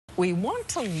We want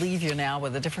to leave you now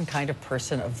with a different kind of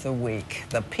person of the week.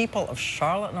 The people of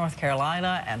Charlotte, North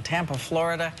Carolina and Tampa,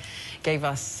 Florida gave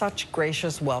us such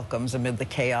gracious welcomes amid the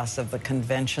chaos of the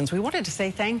conventions. We wanted to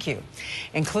say thank you,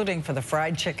 including for the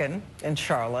fried chicken in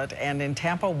Charlotte, and in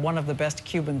Tampa, one of the best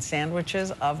Cuban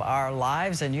sandwiches of our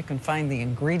lives, and you can find the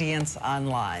ingredients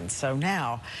online. So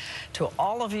now, to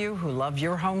all of you who love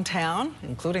your hometown,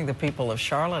 including the people of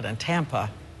Charlotte and Tampa,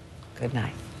 good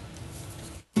night.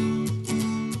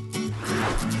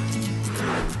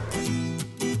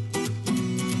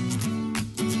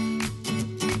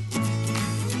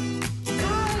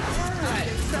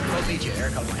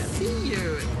 Eric, I'll See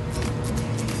you.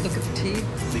 Look at the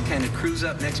teeth. They kind of cruise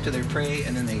up next to their prey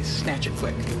and then they snatch it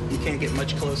quick. You can't get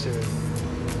much closer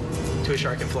to a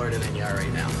shark in Florida than you are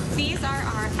right now. These are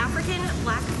our African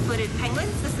black-footed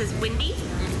penguins. This is Windy,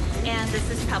 and this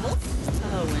is Pebbles.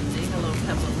 Hello, Wendy. Hello,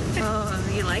 Pebbles.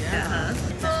 Oh, you like that, huh?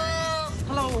 Oh.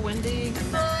 Hello, Wendy.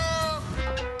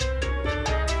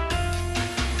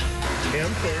 Ham,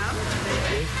 pork,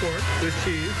 pork, Swiss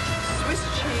cheese. Swiss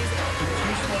cheese.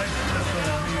 2 slices of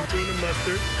green and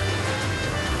mustard.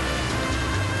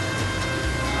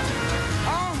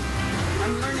 Oh,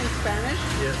 I'm learning Spanish.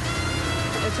 Yes.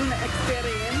 Es una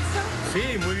experiencia. Sí,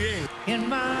 muy bien. In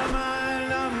my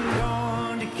mind, I'm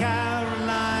going to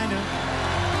Carolina.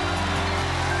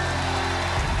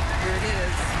 Here it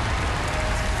is.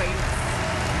 It's famous.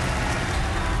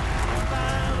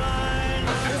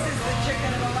 This is the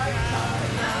chicken of a lifetime.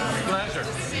 Pleasure.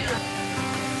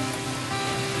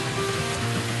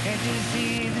 Can't you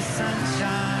see the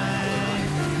sunshine?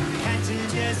 Can't you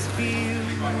just feel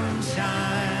the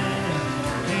moonshine?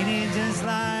 Ain't it just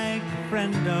like a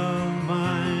friend of